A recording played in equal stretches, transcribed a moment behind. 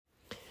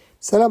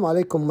Assalamu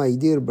alaikum, my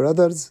dear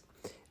brothers.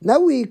 Now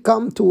we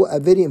come to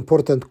a very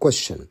important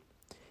question.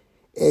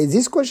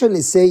 This question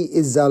is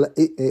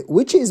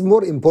which is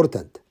more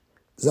important,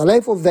 the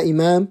life of the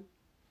Imam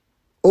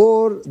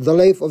or the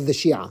life of the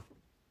Shia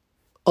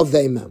of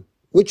the Imam?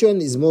 Which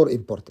one is more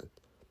important?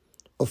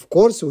 Of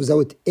course,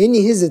 without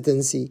any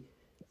hesitancy,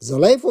 the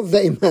life of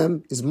the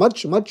Imam is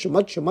much more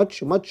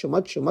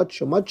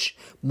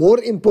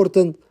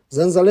important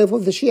than the life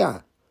of the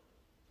Shia,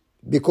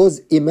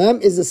 because Imam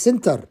is the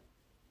center.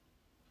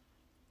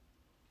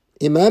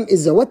 Imam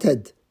is the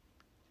wathad.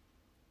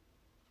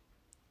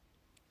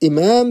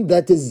 Imam,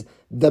 that is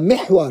the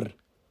mihwar,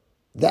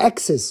 the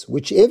axis,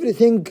 which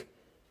everything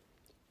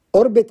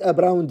orbit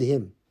around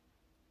him,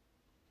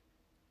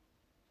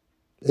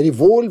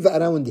 revolve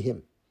around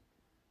him.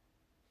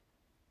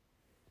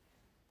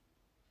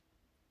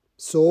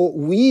 So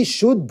we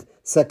should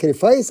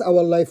sacrifice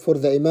our life for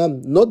the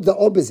Imam, not the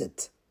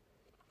opposite.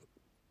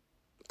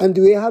 And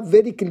we have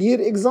very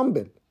clear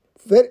example.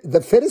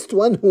 The first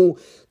one who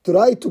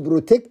tried to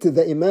protect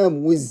the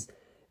Imam with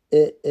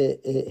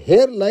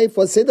her life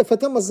was Sayyidah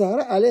Fatima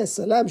Zahra alayhi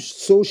salam.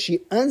 So she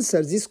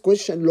answered this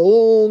question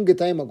long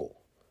time ago.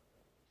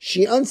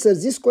 She answered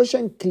this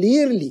question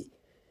clearly.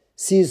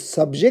 She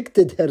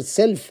subjected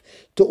herself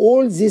to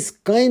all this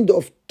kind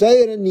of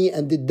tyranny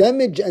and the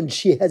damage, and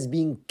she has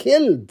been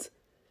killed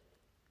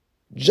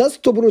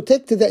just to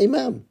protect the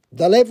Imam,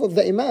 the life of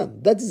the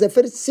Imam. That is the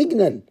first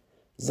signal.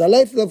 The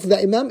life of the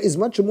Imam is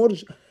much more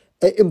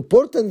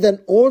important than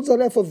all the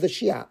life of the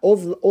Shia,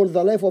 all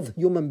the life of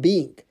human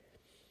being.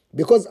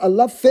 Because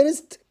Allah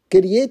first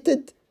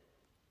created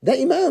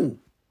the Imam,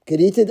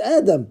 created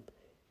Adam.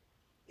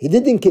 He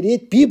didn't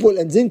create people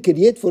and then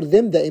create for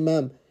them the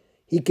Imam.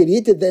 He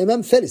created the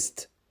Imam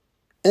first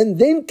and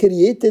then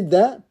created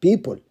the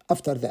people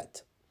after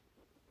that.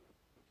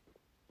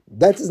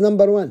 That is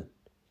number one.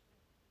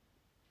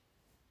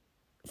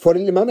 For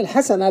Imam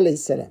al-Hasan alayhi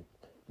salam,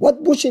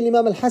 what pushed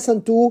Imam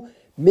al-Hasan to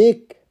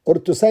make or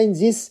to sign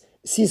this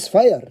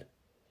ceasefire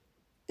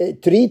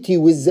treaty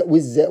with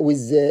Muawiyah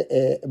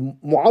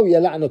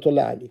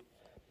la'natullah alayhi,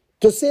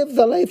 to save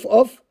the life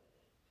of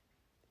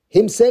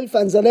himself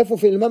and the life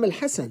of Imam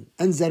al-Hasan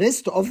and the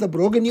rest of the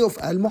progeny of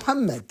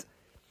al-Muhammad?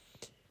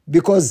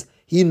 Because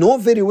he know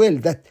very well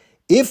that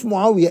if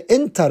Muawiyah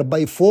enter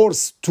by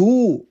force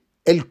to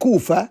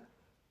al-Kufa,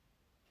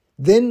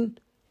 then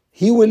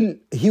he will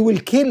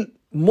kill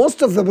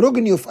most of the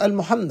progeny of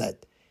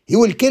al-Muhammad. He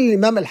will kill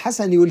Imam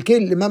al-Hasan, he will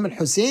kill Imam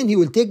al-Hussein, he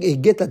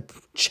get a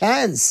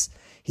chance.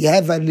 He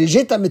have a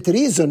legitimate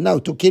reason now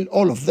to kill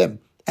all of them.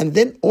 And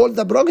then all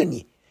the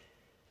progeny.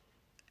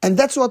 And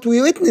that's what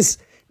we witness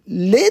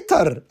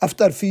later,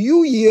 after a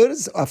few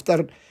years,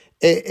 after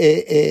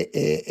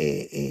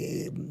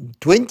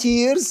 20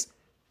 years,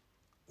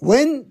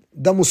 when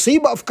the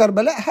musibah of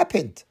Karbala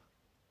happened.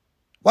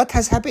 What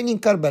has happened in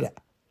Karbala?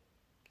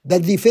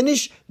 That they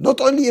finish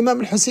not only Imam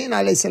al-Hussein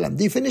alayhi salam,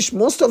 they finish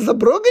most of the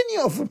progeny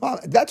of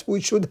that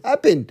which should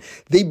happen.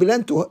 They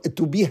plan to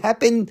be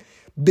happen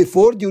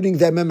before, during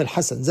the Imam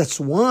al-Hasan. That's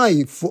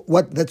why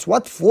that's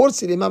what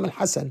forced Imam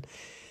al-Hasan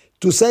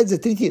to sign the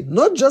treaty,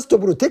 not just to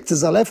protect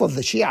the life of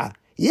the Shia.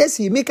 Yes,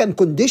 he make a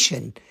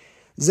condition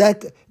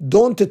that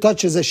don't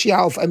touch the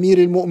Shia of Amir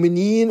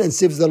al-Mu'mineen and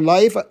save their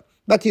life,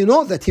 but you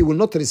know that he will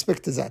not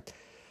respect that.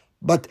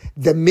 But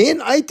the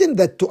main item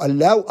that to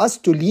allow us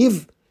to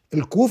leave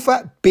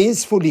Al-Kufa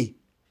peacefully.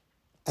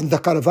 And the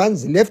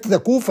caravans left the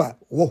Kufa.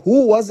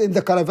 Who was in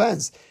the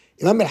caravans?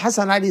 Imam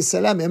al-Hasan alayhi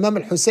salam, Imam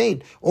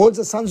al-Hussein, all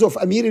the sons of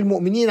Amir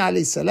al-Mu'mineen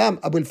alayhi salam,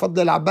 Abu al-Fadl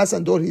al-Abbas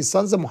and all his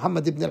sons,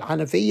 Muhammad ibn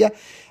al-Hanafiyya,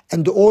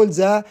 and all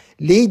the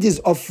ladies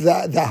of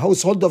the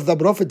household of the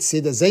Prophet,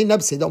 Sayyidah Zainab,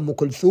 Sayyidah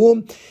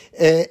Kulthum,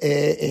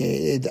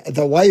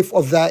 the wife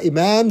of the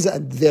Imams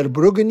and their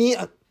progeny.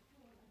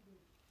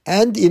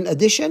 And in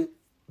addition,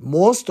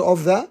 most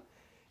of the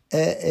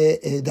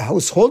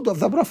household of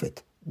the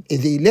Prophet.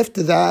 They left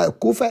the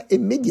Kufa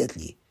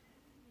immediately,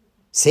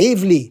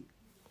 safely,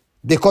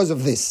 because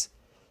of this.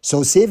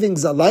 So saving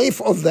the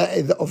life of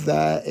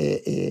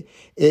the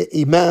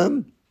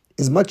Imam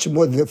is much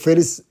more, the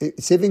first,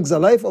 saving the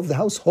life of the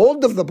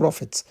household of the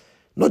Prophet,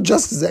 not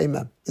just the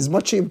Imam, is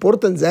much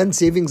important than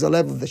saving the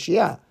life of the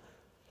Shia.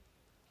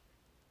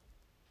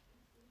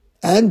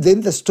 And then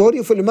the story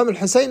of Imam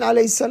al-Hussein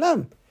alayhi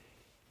salam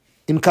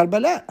in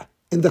Karbala.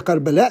 In the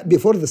Karbala,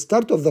 before the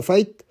start of the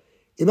fight,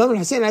 Imam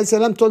al-Hussein alayhi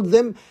salam told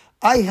them,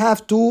 I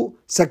have to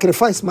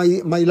sacrifice my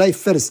life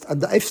first.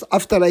 And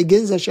after I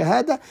gain the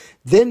Shahada,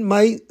 then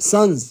my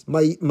sons,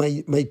 my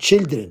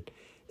children,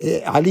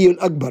 Ali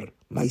al-Akbar,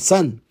 my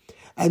son.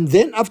 And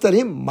then after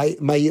him, my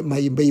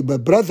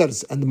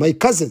brothers and my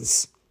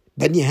cousins,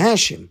 Bani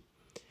Hashim.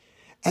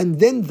 And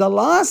then the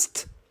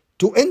last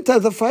to enter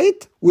the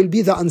fight will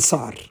be the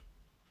Ansar.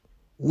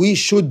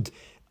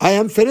 I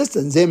am first,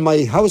 and then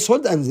my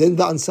household, and then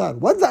the Ansar.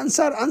 What the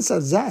Ansar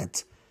answered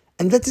that?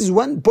 And that is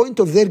one point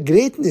of their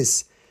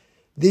greatness.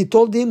 They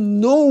told him,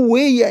 no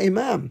way, ya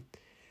Imam.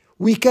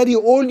 We carry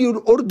all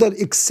your order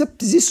except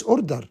this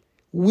order.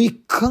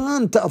 We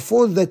can't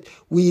afford that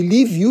we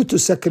leave you to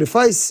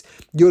sacrifice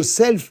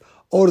yourself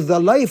or the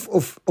life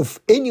of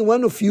any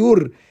one of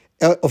your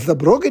of the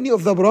progeny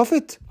of the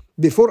Prophet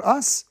before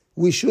us.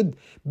 We should,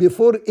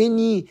 before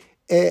any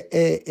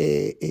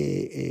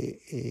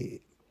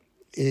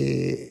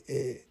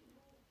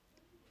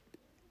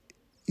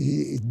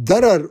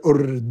darar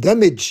or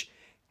damage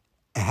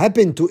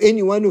happen to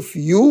any one of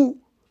you,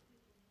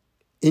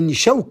 any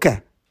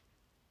shawka,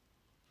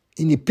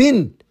 any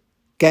pin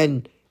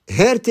can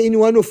hurt any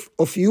one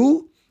of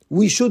you,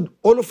 we should,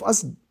 all of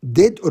us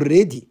dead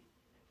already.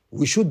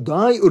 We should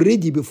die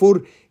already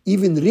before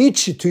even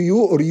reach to you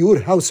or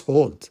your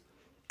household.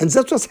 And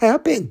that's what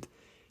happened.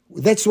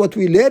 That's what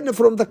we learn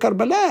from the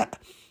Karbala,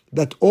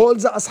 that all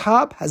the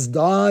ashab has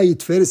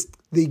died first.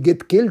 They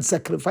get killed,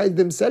 sacrifice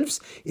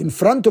themselves in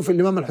front of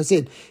Imam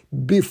al-Hussein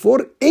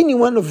before any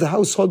one of the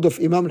household of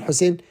Imam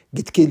al-Hussein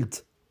get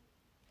killed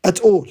at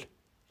all.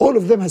 All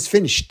of them has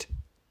finished.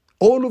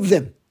 All of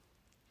them.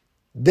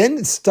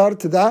 Then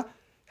start the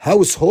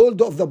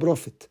household of the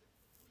Prophet.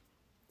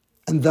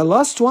 And the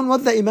last one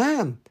was the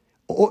Imam.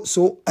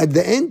 So at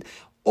the end,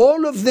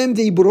 all of them,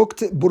 they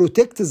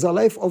protect the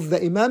life of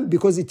the Imam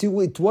because it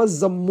was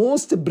the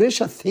most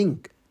precious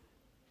thing.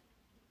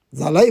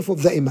 The life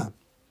of the Imam.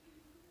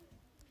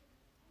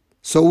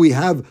 So we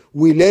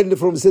learn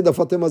from Sayyidah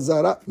Fatima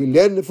Zahra, we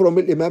learn from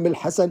Imam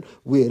al-Hassan,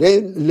 we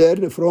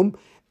learn from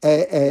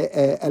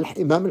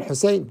Imam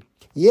al-Hussein.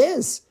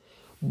 Yes,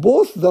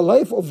 both the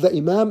life of the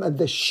Imam and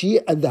the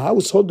Shia and the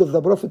household of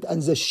the Prophet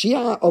and the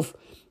Shia of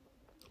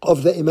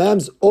the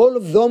Imams, all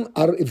of them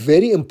are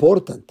very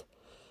important.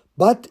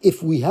 But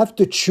if we have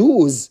to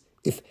choose,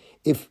 if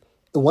at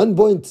one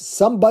point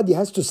somebody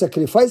has to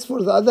sacrifice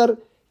for the other,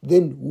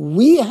 then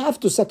we have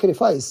to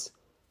sacrifice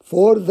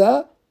for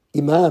the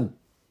Imam.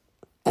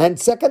 And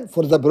second,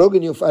 for the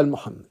progeny of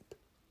Al-Muhammad.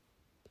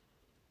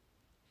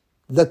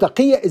 The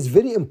taqiyya is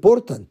very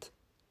important.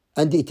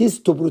 And it is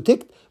to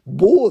protect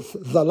both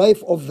the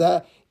life of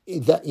the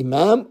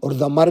Imam or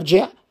the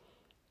Marja'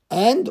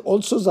 and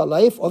also the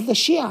life of the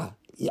Shia.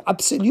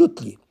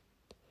 Absolutely.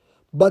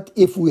 But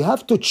if we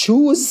have to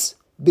choose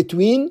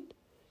between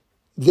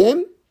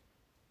them,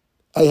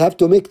 I have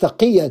to make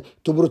taqiyya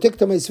to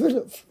protect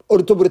myself or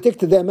to protect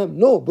the Imam.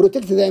 No,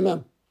 protect the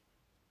Imam.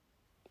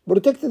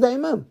 Protect the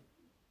Imam.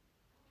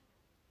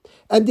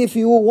 And if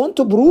you want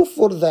to prove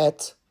for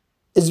that,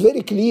 it's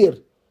very clear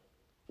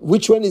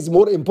which one is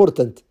more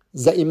important,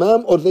 the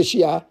Imam or the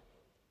Shia.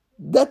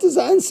 That is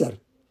the answer.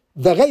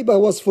 The ghaiba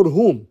was for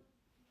whom?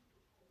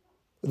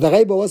 The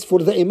ghaiba was for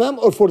the Imam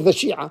or for the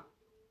Shia?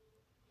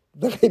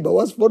 The ghaiba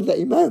was for the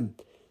Imam.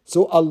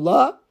 So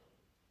Allah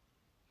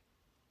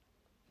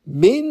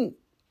main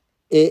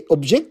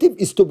objective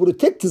is to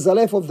protect the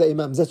life of the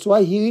Imam. That's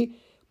why He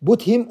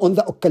put him on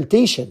the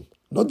occultation,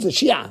 not the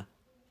Shia.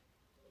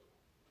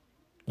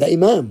 The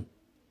Imam,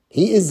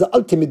 he is the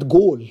ultimate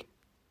goal,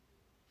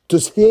 to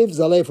save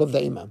the life of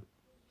the Imam.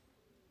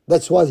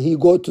 That's why he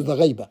go to the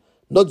ghaiba,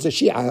 not the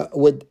Shia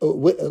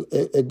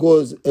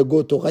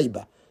go to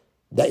ghaiba.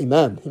 The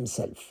Imam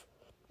himself,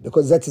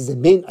 because that is the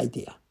main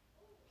idea.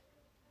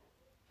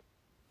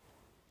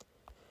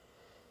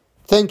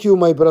 Thank you,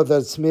 my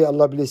brothers. May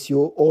Allah bless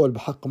you all.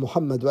 بحق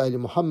محمد وآل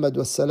محمد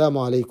والسلام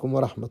عليكم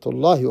ورحمة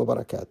الله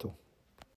وبركاته.